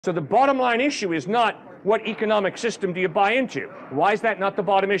So the bottom line issue is not what economic system do you buy into. Why is that not the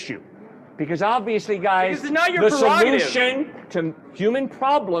bottom issue? Because obviously, guys, it's not your the solution to human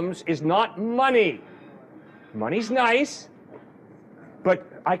problems is not money. Money's nice, but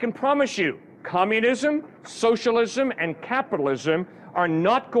I can promise you, communism, socialism, and capitalism are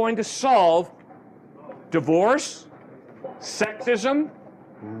not going to solve divorce, sexism,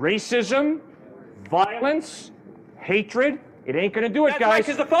 racism, violence, hatred. It ain't going to do it, guys.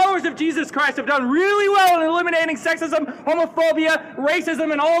 Because the followers of Jesus Christ have done really well in eliminating sexism, homophobia,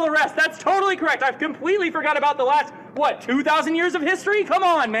 racism, and all the rest. That's totally correct. I've completely forgot about the last, what, 2,000 years of history? Come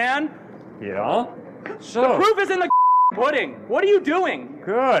on, man. Yeah? So the proof is in the pudding. What are you doing?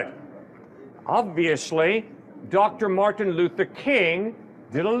 Good. Obviously, Dr. Martin Luther King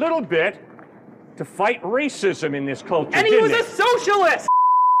did a little bit to fight racism in this culture, and he was a socialist!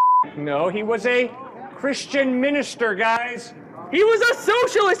 No, he was a Christian minister, guys. He was a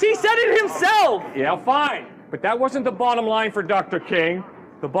socialist. He said it himself. Yeah, fine. But that wasn't the bottom line for Dr. King.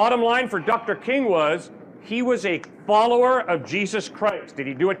 The bottom line for Dr. King was he was a follower of Jesus Christ. Did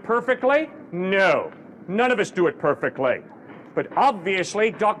he do it perfectly? No. None of us do it perfectly. But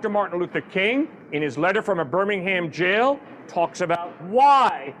obviously, Dr. Martin Luther King, in his letter from a Birmingham jail, talks about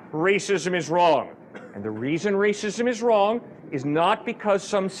why racism is wrong. And the reason racism is wrong is not because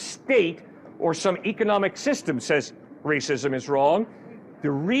some state or some economic system says racism is wrong. The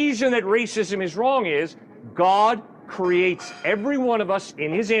reason that racism is wrong is God creates every one of us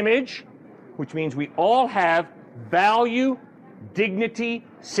in his image, which means we all have value, dignity,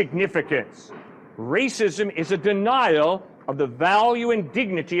 significance. Racism is a denial of the value and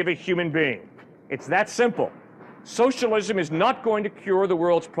dignity of a human being. It's that simple. Socialism is not going to cure the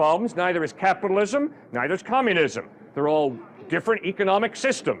world's problems. Neither is capitalism, neither is communism. They're all different economic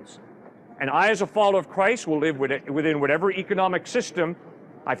systems. And I, as a follower of Christ, will live within whatever economic system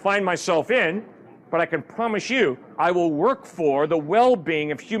I find myself in, but I can promise you I will work for the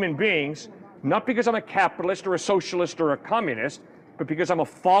well-being of human beings, not because I'm a capitalist or a socialist or a communist, but because I'm a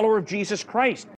follower of Jesus Christ.